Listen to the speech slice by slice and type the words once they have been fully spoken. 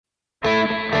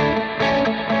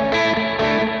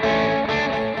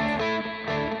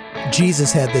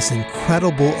Jesus had this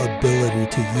incredible ability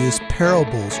to use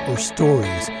parables or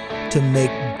stories to make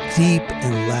deep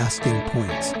and lasting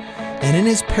points. And in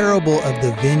his parable of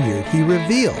the vineyard, he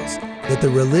reveals that the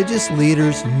religious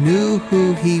leaders knew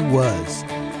who he was.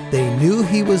 They knew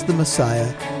he was the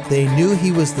Messiah. They knew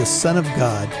he was the Son of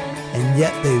God, and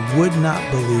yet they would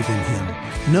not believe in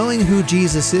him. Knowing who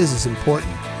Jesus is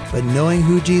important, but knowing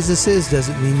who Jesus is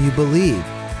doesn't mean you believe.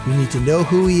 You need to know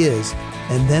who he is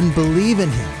and then believe in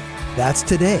him. That's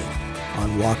today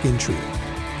on Walk in Truth.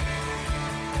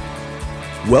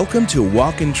 Welcome to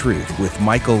Walk in Truth with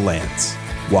Michael Lance.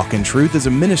 Walk in Truth is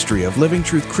a ministry of Living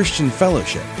Truth Christian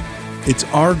Fellowship. It's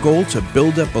our goal to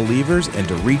build up believers and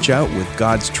to reach out with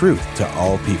God's truth to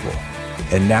all people.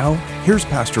 And now, here's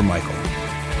Pastor Michael.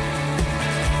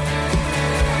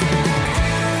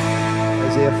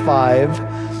 Isaiah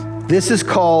 5. This is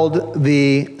called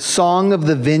the Song of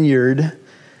the Vineyard.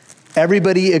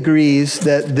 Everybody agrees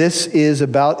that this is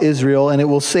about Israel, and it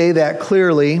will say that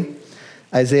clearly,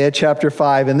 Isaiah chapter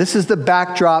 5. And this is the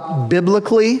backdrop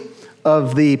biblically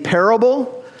of the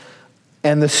parable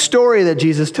and the story that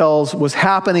Jesus tells was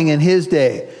happening in his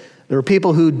day. There were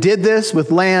people who did this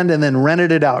with land and then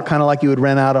rented it out, kind of like you would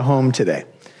rent out a home today.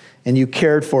 And you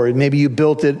cared for it. Maybe you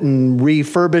built it and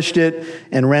refurbished it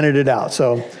and rented it out.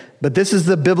 But this is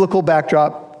the biblical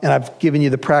backdrop, and I've given you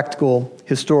the practical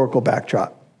historical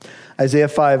backdrop. Isaiah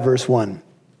 5, verse 1.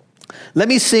 Let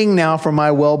me sing now for my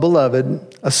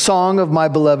well-beloved, a song of my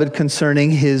beloved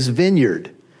concerning his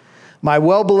vineyard. My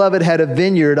well-beloved had a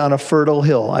vineyard on a fertile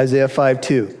hill, Isaiah 5,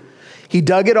 2. He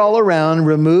dug it all around,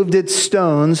 removed its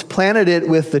stones, planted it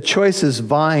with the choicest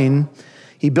vine.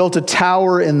 He built a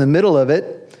tower in the middle of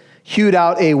it, hewed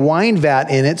out a wine vat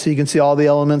in it, so you can see all the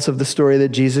elements of the story that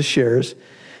Jesus shares.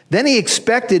 Then he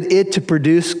expected it to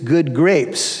produce good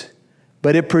grapes,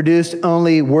 but it produced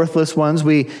only worthless ones.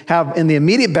 We have in the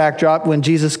immediate backdrop when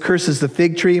Jesus curses the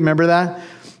fig tree, remember that?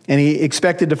 And he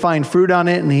expected to find fruit on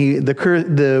it, and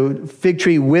the fig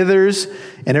tree withers,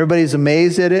 and everybody's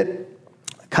amazed at it.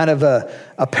 Kind of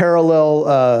a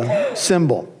parallel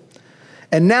symbol.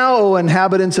 And now, O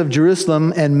inhabitants of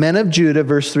Jerusalem and men of Judah,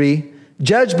 verse 3,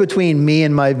 judge between me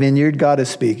and my vineyard, God is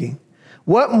speaking.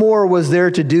 What more was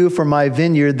there to do for my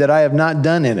vineyard that I have not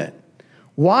done in it?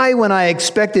 Why, when I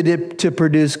expected it to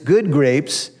produce good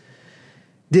grapes,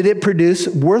 did it produce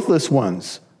worthless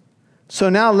ones? So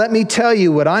now let me tell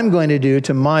you what I'm going to do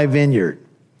to my vineyard.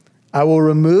 I will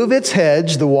remove its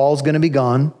hedge, the wall's going to be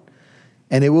gone,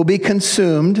 and it will be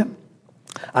consumed.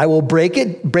 I will break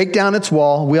down its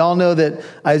wall. We all know that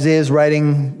Isaiah is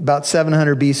writing about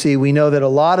 700 BC. We know that a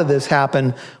lot of this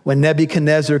happened when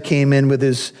Nebuchadnezzar came in with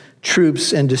his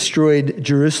troops and destroyed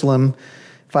Jerusalem,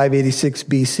 586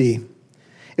 BC.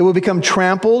 It will become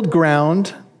trampled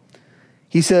ground.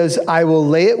 He says, I will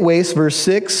lay it waste, verse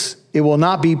 6. It will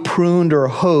not be pruned or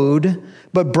hoed,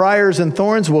 but briars and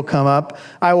thorns will come up.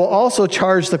 I will also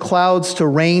charge the clouds to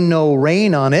rain no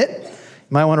rain on it.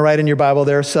 You might want to write in your Bible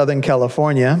there, Southern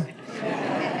California.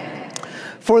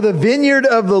 For the vineyard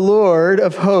of the Lord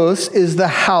of hosts is the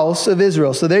house of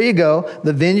Israel. So there you go.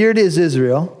 The vineyard is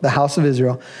Israel, the house of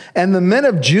Israel. And the men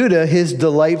of Judah, his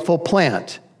delightful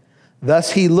plant.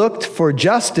 Thus he looked for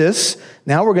justice.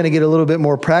 Now we're going to get a little bit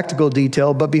more practical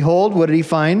detail. But behold, what did he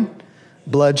find?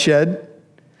 Bloodshed.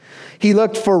 He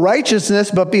looked for righteousness,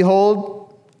 but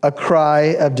behold, a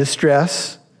cry of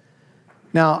distress.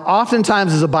 Now,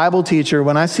 oftentimes as a Bible teacher,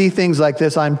 when I see things like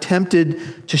this, I'm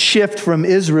tempted to shift from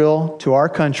Israel to our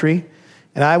country.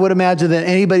 And I would imagine that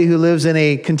anybody who lives in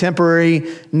a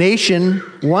contemporary nation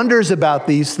wonders about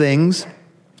these things.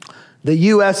 The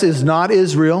U.S. is not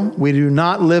Israel. We do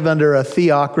not live under a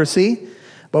theocracy,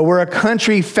 but we're a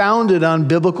country founded on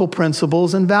biblical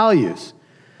principles and values.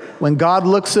 When God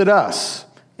looks at us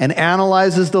and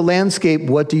analyzes the landscape,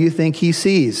 what do you think he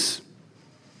sees?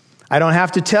 I don't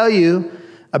have to tell you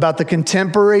about the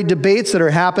contemporary debates that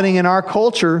are happening in our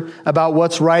culture about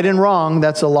what's right and wrong.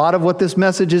 That's a lot of what this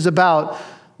message is about.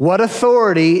 What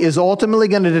authority is ultimately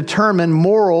going to determine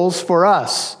morals for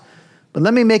us? But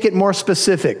let me make it more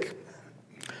specific.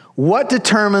 What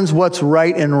determines what's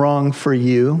right and wrong for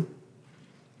you?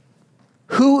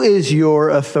 Who is your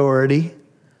authority?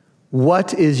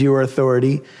 What is your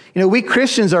authority? You know, we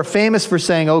Christians are famous for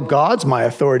saying, oh, God's my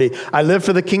authority. I live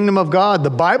for the kingdom of God. The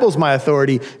Bible's my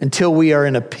authority, until we are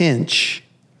in a pinch.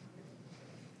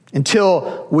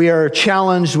 Until we are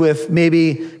challenged with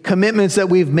maybe commitments that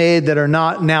we've made that are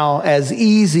not now as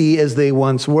easy as they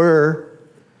once were.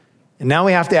 And now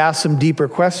we have to ask some deeper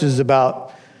questions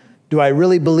about, do I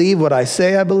really believe what I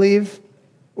say I believe?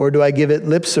 Or do I give it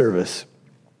lip service?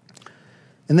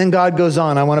 And then God goes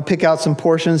on. I want to pick out some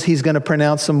portions. He's going to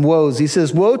pronounce some woes. He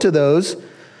says, woe to those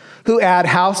who add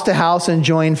house to house and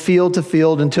join field to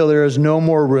field until there is no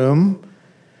more room.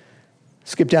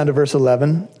 Skip down to verse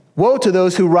 11. Woe to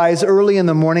those who rise early in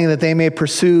the morning that they may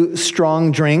pursue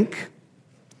strong drink.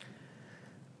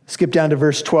 Skip down to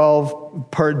verse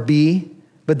 12, part B.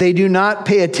 But they do not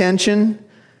pay attention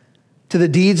to the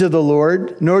deeds of the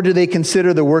Lord, nor do they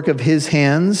consider the work of his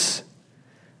hands.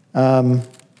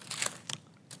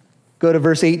 Go to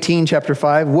verse 18, chapter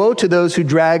 5. Woe to those who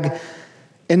drag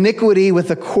iniquity with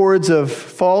the cords of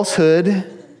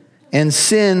falsehood and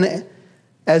sin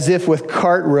as if with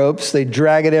cart ropes. They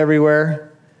drag it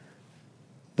everywhere.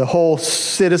 The whole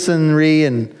citizenry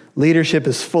and leadership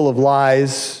is full of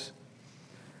lies.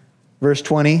 Verse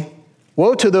 20.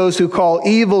 Woe to those who call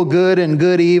evil good and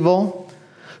good evil,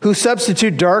 who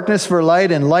substitute darkness for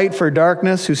light and light for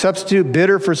darkness, who substitute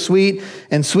bitter for sweet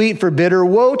and sweet for bitter.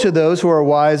 Woe to those who are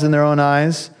wise in their own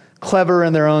eyes, clever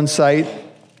in their own sight.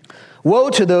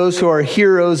 Woe to those who are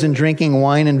heroes in drinking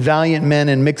wine and valiant men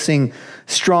in mixing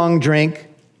strong drink.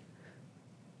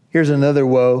 Here's another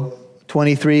woe.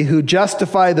 23, who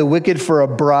justify the wicked for a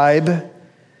bribe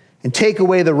and take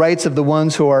away the rights of the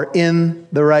ones who are in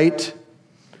the right.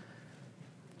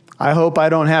 I hope I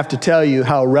don't have to tell you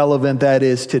how relevant that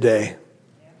is today.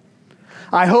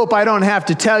 I hope I don't have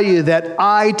to tell you that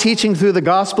I, teaching through the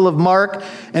Gospel of Mark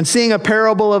and seeing a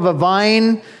parable of a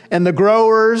vine and the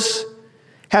growers,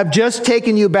 have just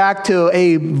taken you back to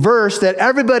a verse that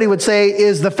everybody would say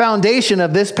is the foundation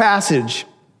of this passage.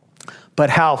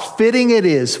 But how fitting it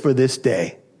is for this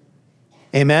day.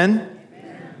 Amen?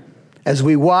 Amen? As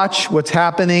we watch what's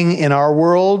happening in our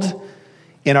world,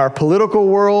 in our political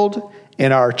world,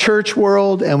 in our church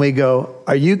world, and we go,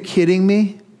 are you kidding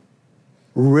me?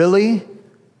 Really?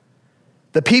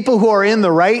 The people who are in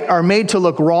the right are made to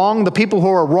look wrong. The people who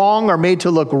are wrong are made to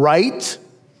look right.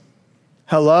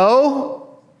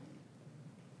 Hello?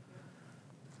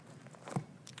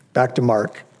 Back to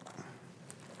Mark.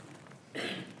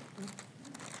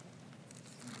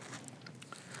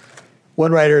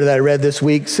 One writer that I read this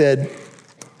week said,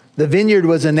 the vineyard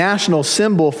was a national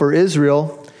symbol for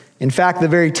Israel. In fact, the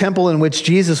very temple in which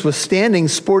Jesus was standing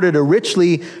sported a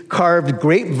richly carved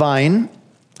grapevine,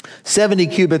 70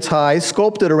 cubits high,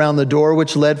 sculpted around the door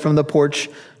which led from the porch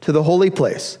to the holy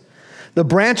place. The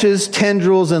branches,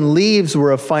 tendrils, and leaves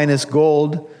were of finest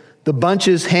gold. The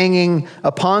bunches hanging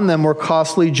upon them were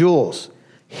costly jewels.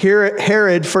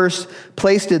 Herod first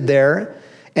placed it there,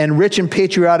 and rich and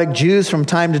patriotic Jews from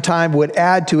time to time would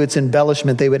add to its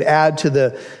embellishment. They would add to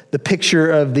the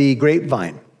picture of the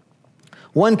grapevine.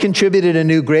 One contributed a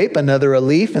new grape, another a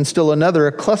leaf, and still another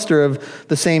a cluster of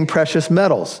the same precious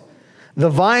metals. The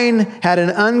vine had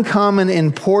an uncommon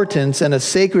importance and a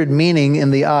sacred meaning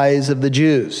in the eyes of the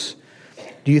Jews.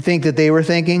 Do you think that they were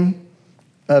thinking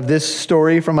of this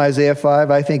story from Isaiah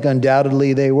 5? I think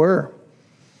undoubtedly they were.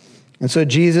 And so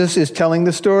Jesus is telling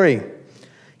the story.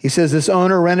 He says this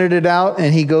owner rented it out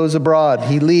and he goes abroad.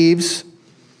 He leaves.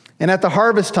 And at the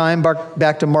harvest time,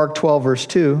 back to Mark 12, verse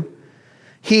 2,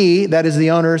 he, that is the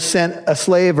owner, sent a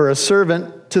slave or a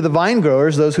servant to the vine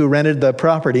growers, those who rented the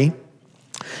property,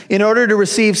 in order to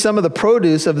receive some of the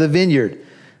produce of the vineyard.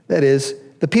 That is,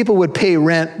 the people would pay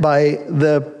rent by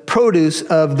the produce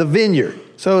of the vineyard.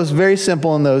 So it was very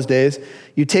simple in those days.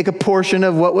 You take a portion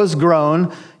of what was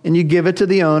grown and you give it to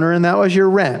the owner, and that was your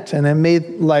rent. And it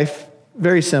made life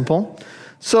very simple.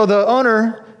 So the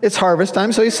owner, it's harvest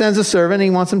time, so he sends a servant.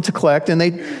 He wants him to collect. And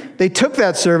they took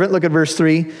that servant, look at verse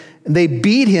 3, and they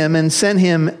beat him and sent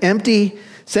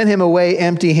him away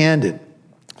empty-handed.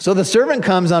 So the servant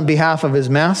comes on behalf of his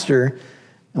master.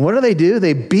 And what do?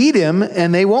 They beat him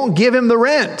and they won't give him the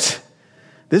rent.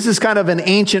 This is kind of an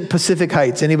ancient Pacific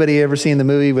Heights. Anybody ever seen the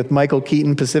movie with Michael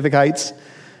Keaton, Pacific Heights?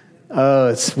 Oh,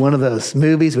 it's one of those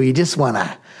movies where you just want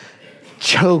to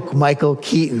choke Michael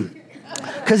Keaton.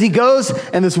 Because he goes,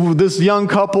 and this young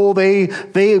couple, they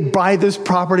buy this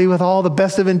property with all the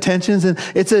best of intentions, and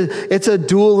it's a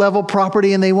dual level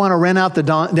property, and they want to rent out the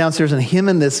downstairs, and him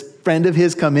and this friend of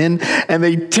his come in, and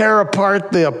they tear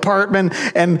apart the apartment,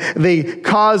 and they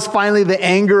cause finally the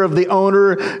anger of the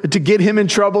owner to get him in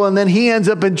trouble, and then he ends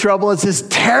up in trouble. It's this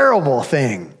terrible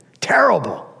thing.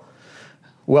 Terrible.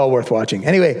 Well worth watching.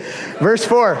 Anyway, verse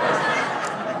 4.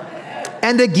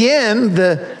 And again,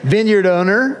 the vineyard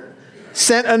owner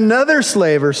sent another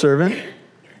slave or servant,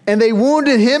 and they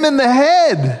wounded him in the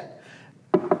head.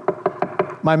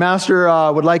 My master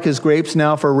would like his grapes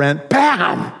now for rent.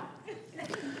 Bam!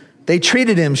 They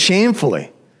treated him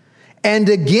shamefully. And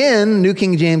again, New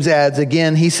King James adds,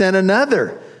 again, he sent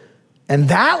another. And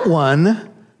that one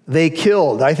they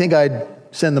killed. I think I'd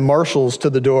send the marshals to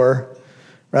the door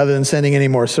rather than sending any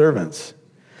more servants.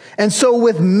 And so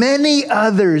with many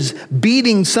others,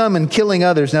 beating some and killing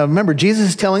others. Now remember, Jesus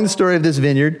is telling the story of this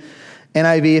vineyard.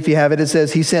 NIV, if you have it, it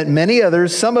says, he sent many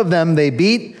others. Some of them they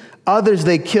beat, others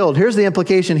they killed. Here's the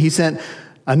implication. He sent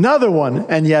another one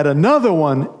and yet another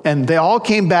one, and they all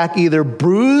came back either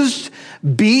bruised,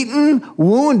 beaten,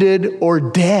 wounded, or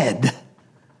dead.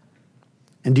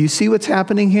 And do you see what's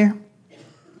happening here?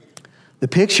 The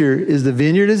picture is the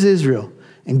vineyard is Israel,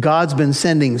 and God's been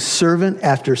sending servant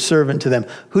after servant to them.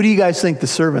 Who do you guys think the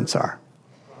servants are?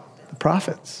 The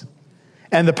prophets.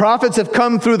 And the prophets have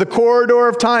come through the corridor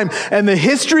of time. And the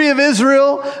history of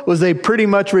Israel was they pretty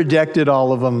much rejected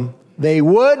all of them. They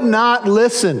would not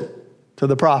listen to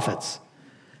the prophets.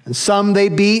 And some they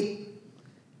beat,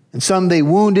 and some they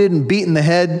wounded and beat in the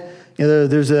head. You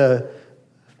know,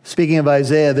 speaking of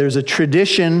Isaiah, there's a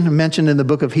tradition mentioned in the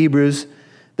book of Hebrews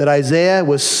that Isaiah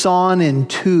was sawn in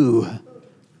two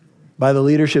by the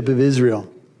leadership of Israel.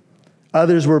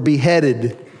 Others were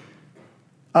beheaded.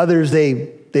 Others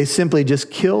they simply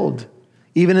just killed.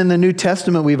 Even in the New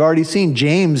Testament, we've already seen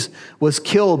James was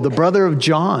killed, the brother of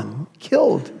John,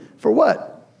 killed. For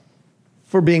what?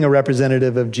 For being a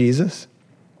representative of Jesus.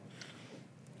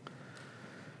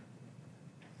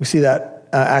 We see that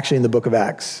actually in the book of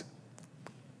Acts.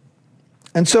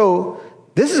 And so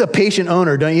this is a patient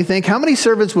owner, don't you think? How many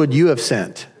servants would you have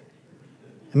sent?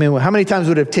 I mean, how many times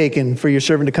would it have taken for your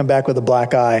servant to come back with a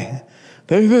black eye?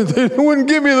 They wouldn't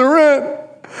give me the rent.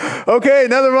 Okay,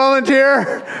 another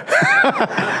volunteer.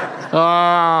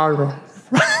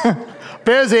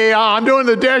 Busy. I'm doing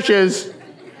the dishes.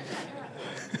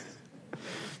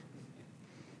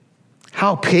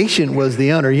 How patient was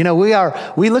the owner? You know,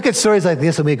 we look at stories like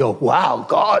this and we go, wow,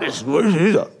 God is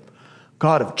a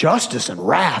God of justice and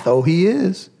wrath. Oh, he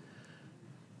is.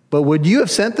 But would you have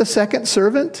sent the second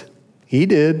servant? He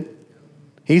did.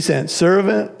 He sent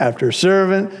servant after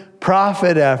servant,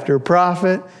 prophet after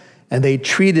prophet, and they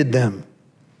treated them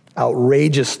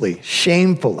outrageously,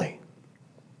 shamefully.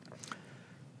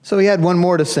 So he had one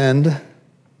more to send,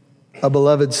 a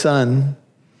beloved son.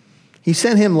 He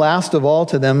sent him last of all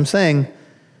to them, saying,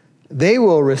 they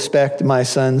will respect my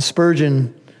son.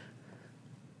 Spurgeon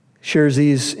shares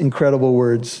these incredible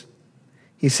words.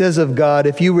 He says of God,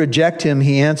 if you reject him,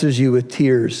 he answers you with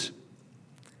tears.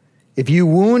 If you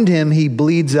wound him, he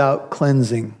bleeds out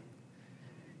cleansing.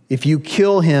 If you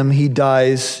kill him, he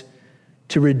dies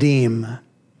to redeem.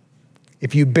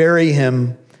 If you bury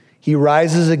him, he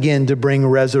rises again to bring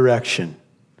resurrection.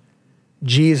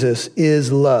 Jesus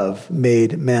is love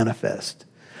made manifest.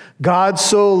 God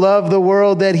so loved the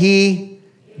world that he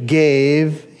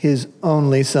gave his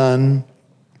only son,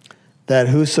 that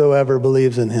whosoever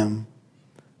believes in him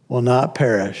will not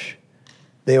perish.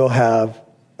 They will have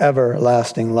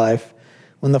everlasting life.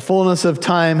 When the fullness of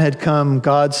time had come,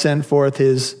 God sent forth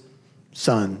his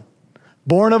son,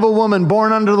 born of a woman,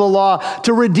 born under the law,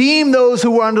 to redeem those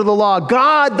who were under the law.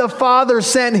 God the Father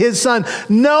sent his son,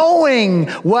 knowing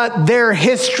what their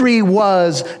history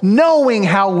was, knowing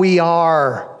how we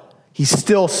are. He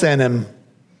still sent him,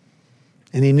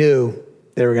 and he knew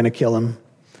they were going to kill him.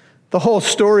 The whole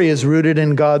story is rooted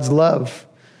in God's love,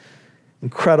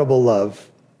 incredible love.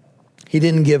 He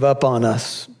didn't give up on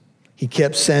us. He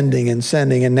kept sending,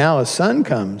 and now a son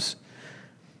comes.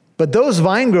 But those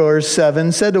vine growers,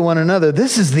 7, said to one another,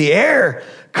 this is the heir.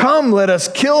 Come, let us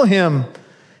kill him,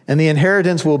 and the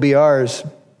inheritance will be ours.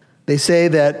 They say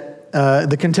that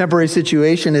the contemporary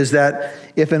situation is that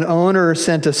if an owner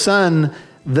sent a son,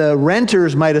 the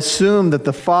renters might assume that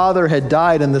the father had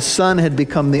died and the son had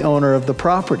become the owner of the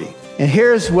property. And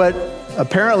here's what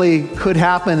apparently could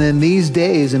happen in these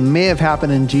days and may have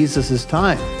happened in Jesus'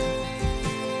 time.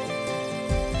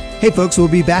 Hey folks, we'll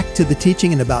be back to the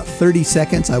teaching in about 30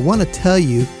 seconds. I want to tell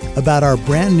you about our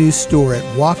brand new store at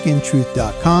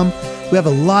walkintruth.com. We have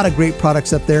a lot of great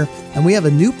products up there, and we have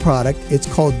a new product.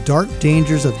 It's called Dark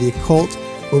Dangers of the Occult,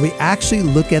 where we actually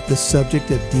look at the subject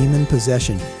of demon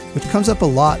possession, which comes up a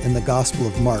lot in the Gospel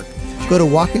of Mark. Go to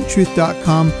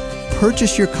walkintruth.com,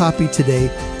 purchase your copy today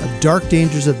of Dark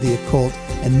Dangers of the Occult,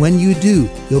 and when you do,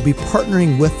 you'll be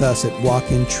partnering with us at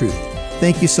Walk in Truth.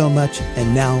 Thank you so much,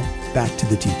 and now back to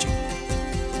the teaching.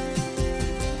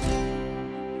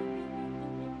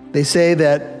 They say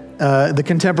that the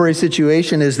contemporary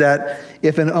situation is that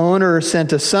if an owner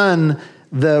sent a son,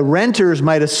 the renters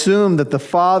might assume that the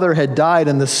father had died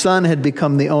and the son had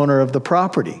become the owner of the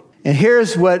property. And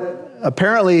here's what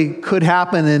apparently could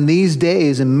happen in these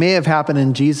days and may have happened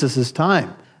in Jesus'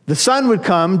 time. The son would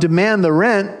come, demand the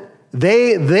rent.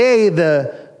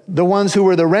 The ones who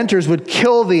were the renters would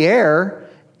kill the heir,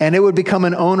 and it would become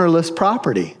an ownerless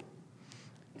property.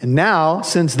 And now,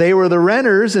 since they were the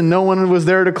renters and no one was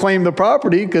there to claim the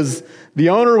property because the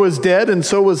owner was dead and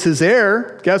so was his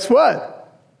heir, guess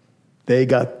what? They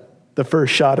got the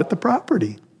first shot at the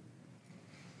property.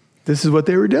 This is what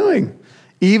they were doing.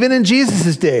 Even in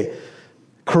Jesus' day,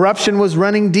 corruption was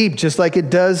running deep, just like it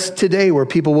does today, where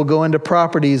people will go into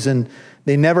properties and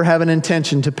they never have an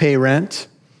intention to pay rent.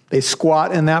 They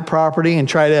squat in that property and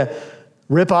try to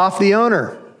rip off the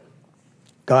owner.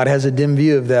 God has a dim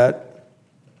view of that.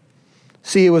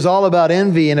 See, it was all about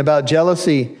envy and about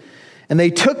jealousy. And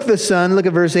they took the son, look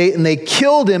at verse 8, and they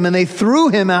killed him and they threw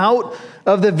him out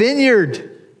of the vineyard.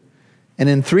 And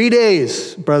in 3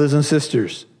 days, brothers and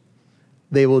sisters,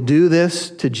 they will do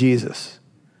this to Jesus.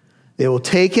 They will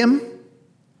take him,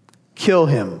 kill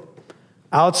him.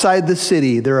 Outside the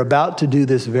city, they're about to do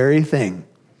this very thing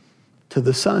to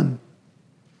the son.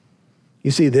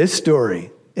 You see, this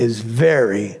story is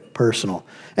very personal.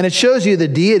 And it shows you the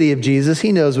deity of Jesus.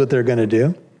 He knows what they're going to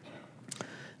do.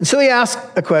 And so he asks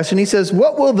a question. He says,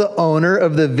 what will the owner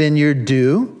of the vineyard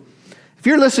do? If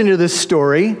you're listening to this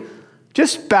story,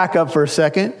 just back up for a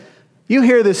second. You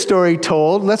hear this story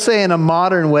told, let's say in a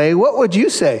modern way, what would you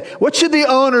say? What should the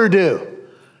owner do?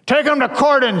 Take him to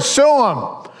court and sue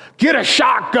him. Get a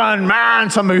shotgun, man,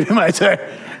 some of you might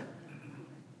say.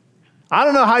 I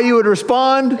don't know how you would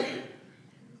respond,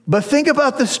 but think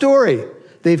about the story.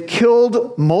 They've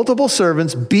killed multiple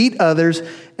servants, beat others,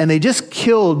 and they just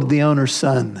killed the owner's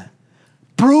son.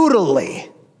 Brutally.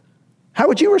 How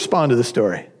would you respond to the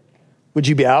story? Would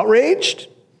you be outraged?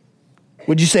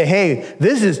 Would you say, hey,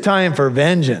 this is time for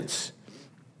vengeance?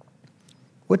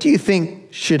 What do you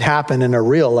think should happen in a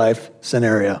real life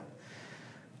scenario?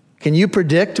 Can you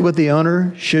predict what the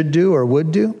owner should do or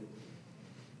would do?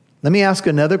 Let me ask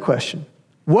another question.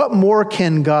 What more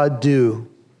can God do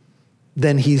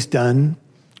than he's done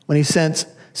when he sends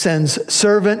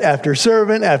servant after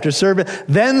servant after servant,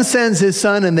 then sends his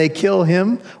son and they kill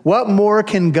him? What more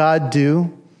can God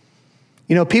do?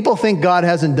 You know, people think God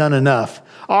hasn't done enough.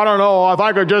 I don't know, if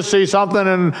I could just see something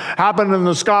and happen in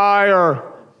the sky or...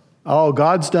 Oh,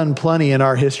 God's done plenty in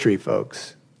our history,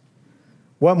 folks.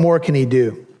 What more can he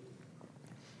do?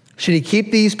 Should he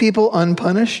keep these people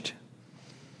unpunished?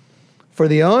 For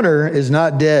the owner is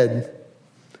not dead.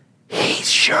 He's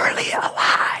surely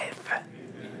alive.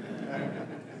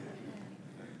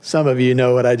 Some of you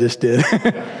know what I just did.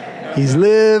 He's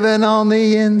living on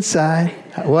the inside.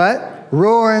 What?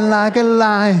 Roaring like a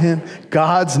lion.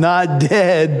 God's not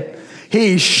dead.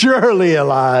 He's surely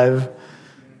alive.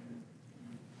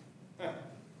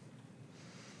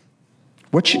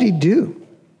 What should he do?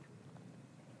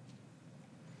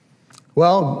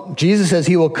 Well, Jesus says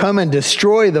he will come and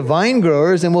destroy the vine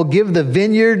growers and will give the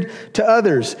vineyard to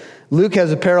others. Luke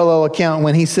has a parallel account.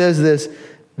 When he says this,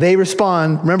 they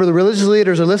respond. Remember, the religious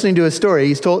leaders are listening to his story.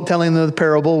 He's telling them the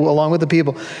parable along with the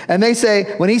people. And they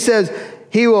say, when he says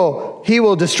he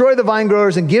will destroy the vine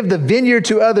growers and give the vineyard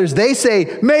to others, they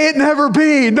say, may it never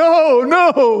be.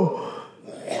 No.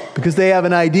 Because they have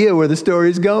an idea where the story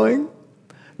is going.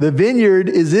 The vineyard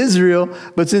is Israel,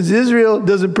 but since Israel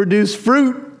doesn't produce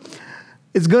fruit,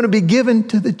 it's going to be given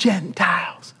to the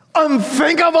Gentiles.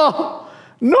 Unthinkable.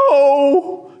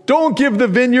 No, don't give the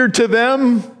vineyard to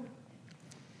them.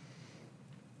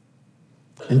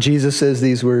 And Jesus says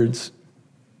these words.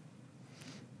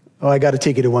 Oh, I got to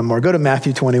take you to one more. Go to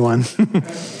Matthew 21.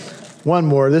 One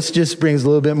more. This just brings a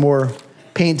little bit more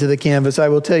paint to the canvas. I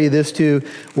will tell you this too.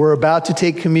 We're about to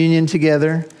take communion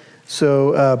together.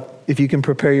 So if you can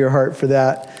prepare your heart for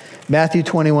that. Matthew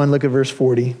 21, look at verse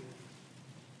 40.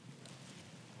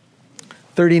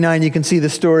 39, you can see the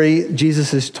story.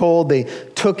 Jesus is told they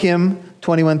took him,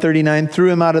 21:39, threw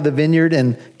him out of the vineyard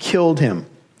and killed him.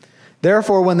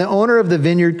 Therefore, when the owner of the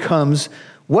vineyard comes,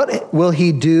 what will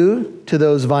he do to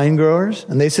those vine growers?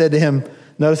 And they said to him,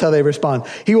 notice how they respond.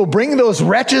 He will bring those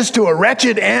wretches to a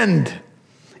wretched end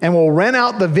and will rent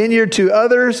out the vineyard to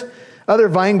other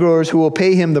vine growers who will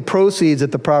pay him the proceeds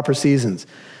at the proper seasons.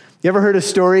 You ever heard a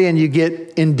story and you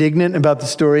get indignant about the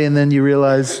story and then you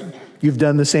realize you've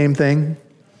done the same thing?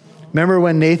 Remember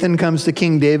when Nathan comes to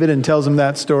King David and tells him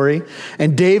that story?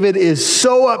 And David is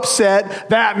so upset,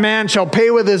 that man shall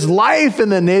pay with his life. And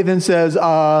then Nathan says,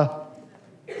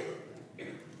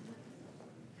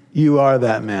 you are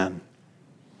that man.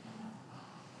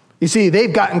 You see,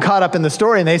 they've gotten caught up in the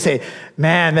story and they say,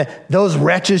 man, those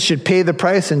wretches should pay the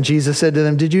price. And Jesus said to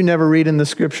them, did you never read in the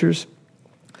scriptures?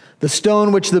 The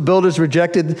stone which the builders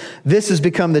rejected, this has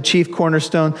become the chief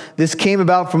cornerstone. This came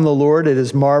about from the Lord. It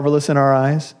is marvelous in our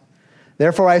eyes.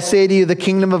 Therefore, I say to you, the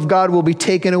kingdom of God will be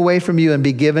taken away from you and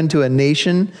be given to a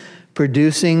nation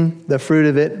producing the fruit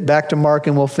of it. Back to Mark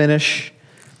and we'll finish.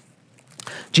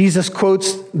 Jesus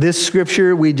quotes this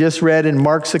scripture we just read in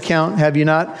Mark's account. Have you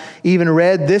not even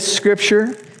read this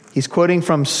scripture? He's quoting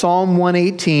from Psalm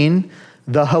 118,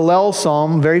 the Hallel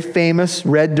Psalm, very famous,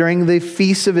 read during the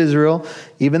feasts of Israel,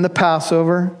 even the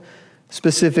Passover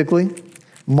specifically.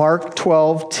 Mark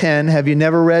 12:10. Have you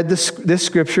never read this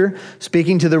scripture?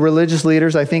 Speaking to the religious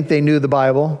leaders, I think they knew the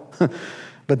Bible.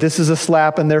 But this is a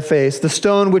slap in their face. The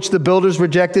stone which the builders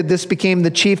rejected, this became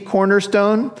the chief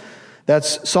cornerstone.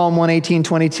 That's Psalm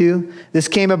 118:22. This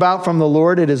came about from the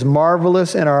Lord. It is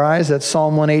marvelous in our eyes. That's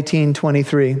Psalm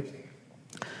 118:23.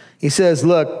 He says,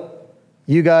 look,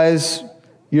 you guys,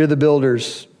 you're the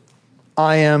builders.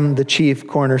 I am the chief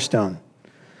cornerstone.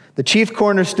 The chief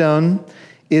cornerstone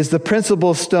is the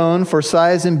principal stone for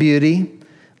size and beauty,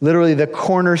 literally the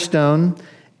cornerstone.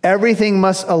 Everything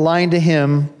must align to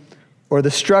him, or the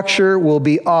structure will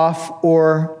be off,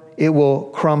 or it will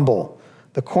crumble.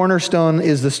 The cornerstone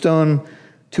is the stone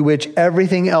to which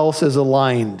everything else is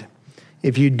aligned.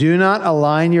 If you do not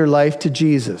align your life to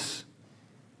Jesus,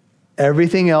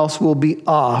 everything else will be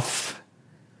off,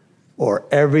 or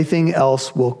everything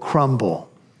else will crumble.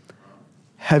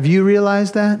 Have you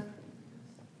realized that?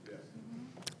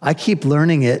 I keep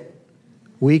learning it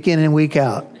week in and week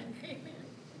out.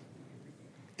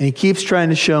 And he keeps trying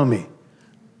to show me,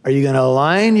 are you going to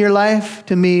align your life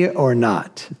to me or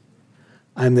not?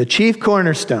 I'm the chief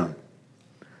cornerstone.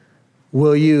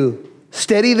 Will you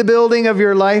steady the building of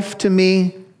your life to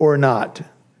me or not?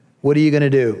 What are you going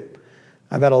to do?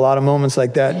 I've had a lot of moments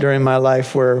like that during my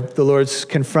life where the Lord's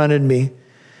confronted me.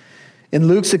 In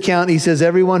Luke's account, he says,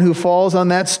 everyone who falls on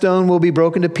that stone will be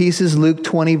broken to pieces, Luke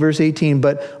 20, verse 18.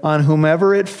 But on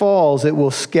whomever it falls, it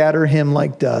will scatter him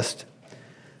like dust.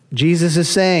 Jesus is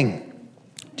saying,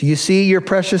 do you see your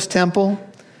precious temple?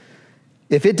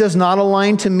 If it does not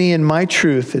align to me and my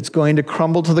truth, it's going to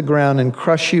crumble to the ground and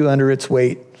crush you under its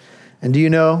weight. And do you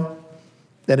know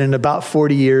that in about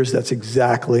 40 years, that's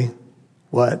exactly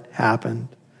what happened?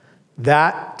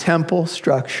 That temple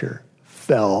structure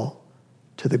fell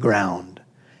to the ground,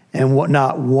 and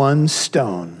not one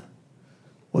stone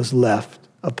was left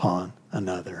upon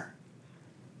another.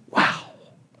 Wow.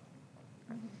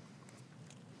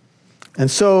 And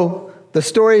so the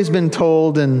story has been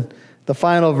told, and the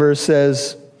final verse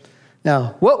says,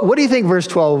 now, what do you think verse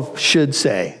 12 should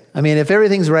say? I mean, if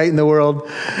everything's right in the world,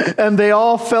 and they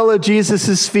all fell at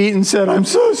Jesus' feet and said, I'm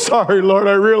so sorry, Lord,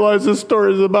 I realize this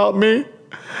story is about me.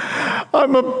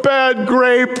 I'm a bad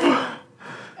grape.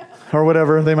 Or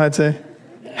whatever they might say.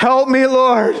 Help me,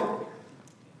 Lord.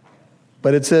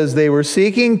 But it says they were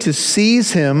seeking to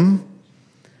seize him,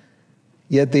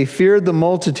 yet they feared the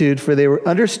multitude, for they were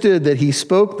understood that he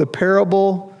spoke the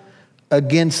parable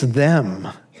against them.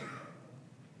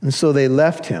 And so they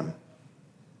left him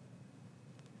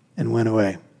and went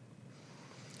away.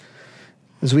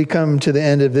 As we come to the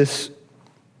end of this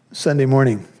Sunday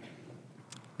morning,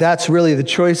 that's really the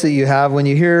choice that you have when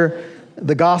you hear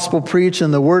the gospel preached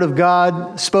and the word of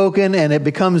God spoken, and it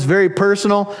becomes very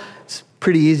personal. It's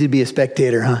pretty easy to be a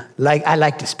spectator, huh? I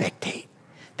like to spectate.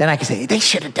 Then I can say, they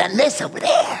should have done this over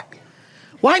there.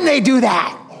 Why didn't they do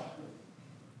that?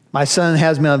 My son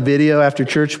has me on video after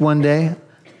church one day.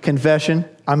 Confession,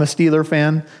 I'm a Steeler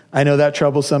fan. I know that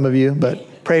troubles some of you,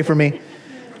 but pray for me.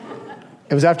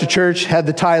 It was after church, had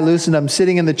the tie loosened. I'm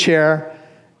sitting in the chair,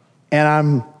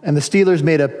 and the Steelers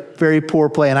made a very poor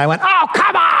play, and I went, oh,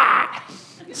 come on!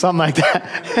 Something like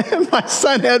that. And my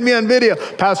son had me on video.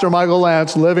 Pastor Michael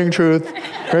Lance, Living Truth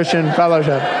Christian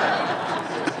Fellowship.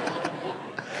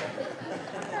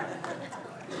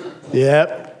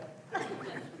 Yep.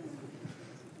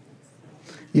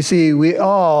 You see, we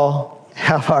all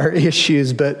have our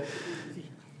issues, but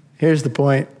here's the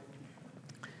point.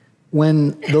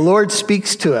 When the Lord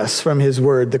speaks to us from his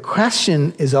word, the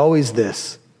question is always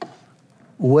this: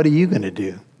 what are you going to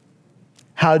do?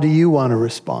 How do you want to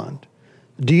respond?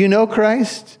 Do you know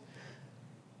Christ?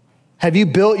 Have you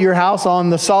built your house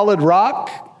on the solid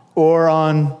rock or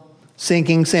on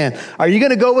sinking sand? Are you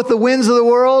going to go with the winds of the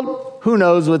world? Who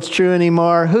knows what's true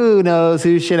anymore? Who knows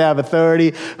who should have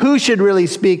authority? Who should really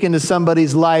speak into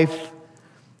somebody's life?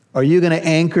 Are you going to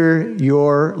anchor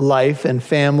your life and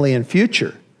family and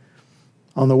future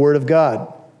on the Word of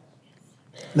God?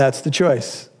 That's the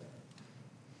choice.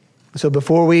 So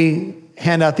before we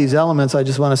hand out these elements, I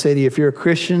just want to say to you, if you're a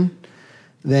Christian,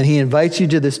 then he invites you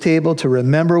to this table to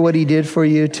remember what he did for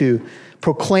you, to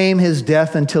proclaim his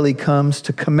death until he comes,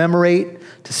 to commemorate,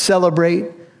 to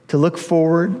celebrate, to look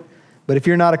forward. But if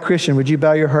you're not a Christian, would you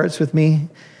bow your hearts with me?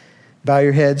 Bow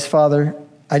your heads. Father,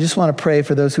 I just want to pray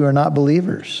for those who are not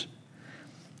believers.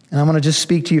 And I want to just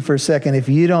speak to you for a second. If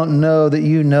you don't know that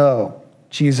you know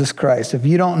Jesus Christ. If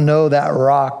you don't know that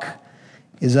rock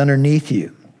is underneath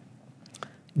you,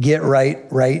 get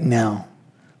right now.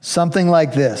 Something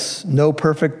like this, no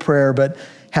perfect prayer, but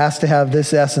has to have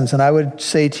this essence. And I would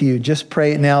say to you, just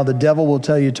pray it now. The devil will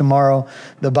tell you tomorrow.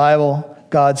 The Bible,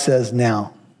 God says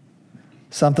now.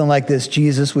 Something like this: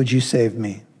 Jesus, would you save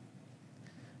me?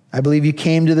 I believe you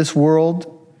came to this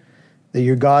world, that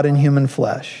you're God in human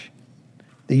flesh,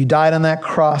 that you died on that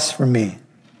cross for me,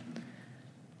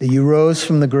 that you rose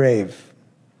from the grave.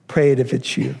 Pray it if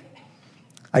it's you.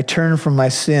 I turn from my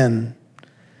sin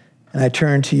and I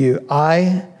turn to you.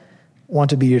 I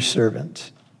want to be your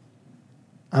servant.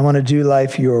 I want to do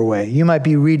life your way. You might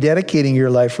be rededicating your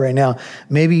life right now.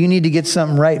 Maybe you need to get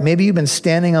something right. Maybe you've been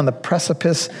standing on the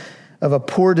precipice of a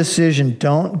poor decision.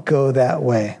 Don't go that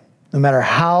way. No matter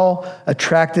how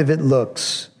attractive it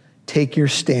looks, take your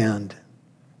stand.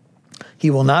 He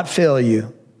will not fail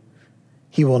you.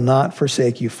 He will not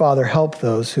forsake you. Father, help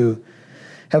those who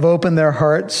have opened their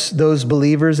hearts, those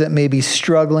believers that may be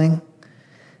struggling,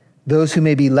 those who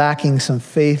may be lacking some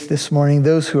faith this morning,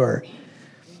 those who are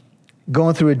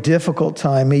going through a difficult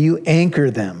time. May you anchor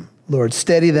them, Lord,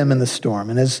 steady them in the storm.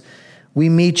 And as we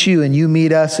meet you and you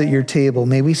meet us at your table,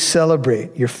 may we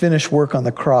celebrate your finished work on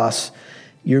the cross,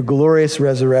 your glorious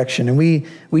resurrection. And we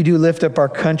do lift up our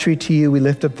country to you. We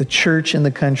lift up the church in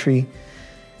the country.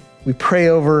 We pray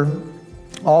over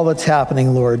all that's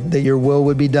happening, Lord, that your will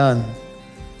would be done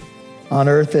on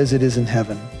earth as it is in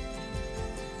heaven.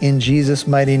 In Jesus'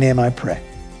 mighty name I pray.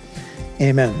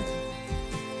 Amen.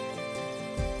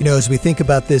 You know, as we think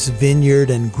about this vineyard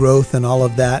and growth and all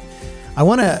of that, I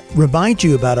want to remind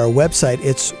you about our website.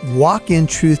 It's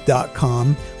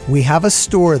walkintruth.com. We have a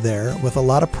store there with a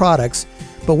lot of products,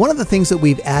 but one of the things that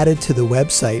we've added to the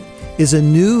website is a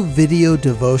new video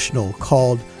devotional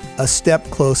called A Step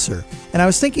Closer. And I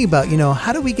was thinking about,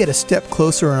 how do we get a step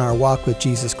closer in our walk with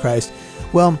Jesus Christ?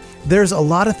 Well, there's a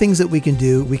lot of things that we can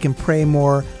do. We can pray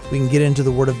more. We can get into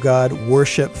the Word of God,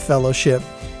 worship, fellowship,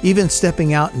 even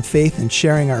stepping out in faith and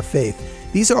sharing our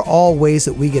faith. These are all ways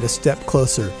that we get a step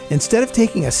closer. Instead of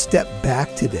taking a step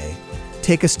back today,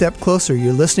 take a step closer.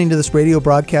 You're listening to this radio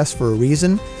broadcast for a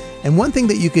reason. And one thing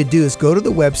that you could do is go to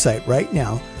the website right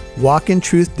now,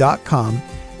 walkintruth.com,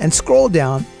 and scroll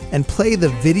down and play the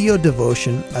video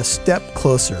devotion, A Step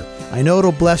Closer. I know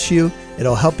it'll bless you.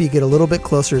 It'll help you get a little bit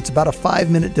closer. It's about a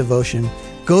 5-minute devotion.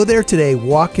 Go there today,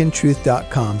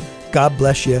 walkintruth.com. God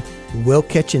bless you. We'll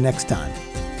catch you next time.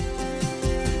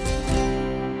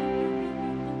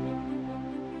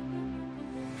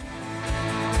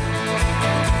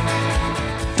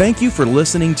 Thank you for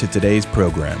listening to today's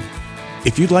program.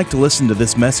 If you'd like to listen to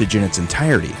this message in its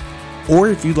entirety, or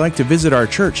if you'd like to visit our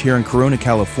church here in Corona,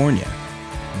 California,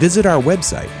 visit our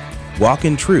website,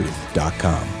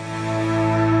 walkintruth.com.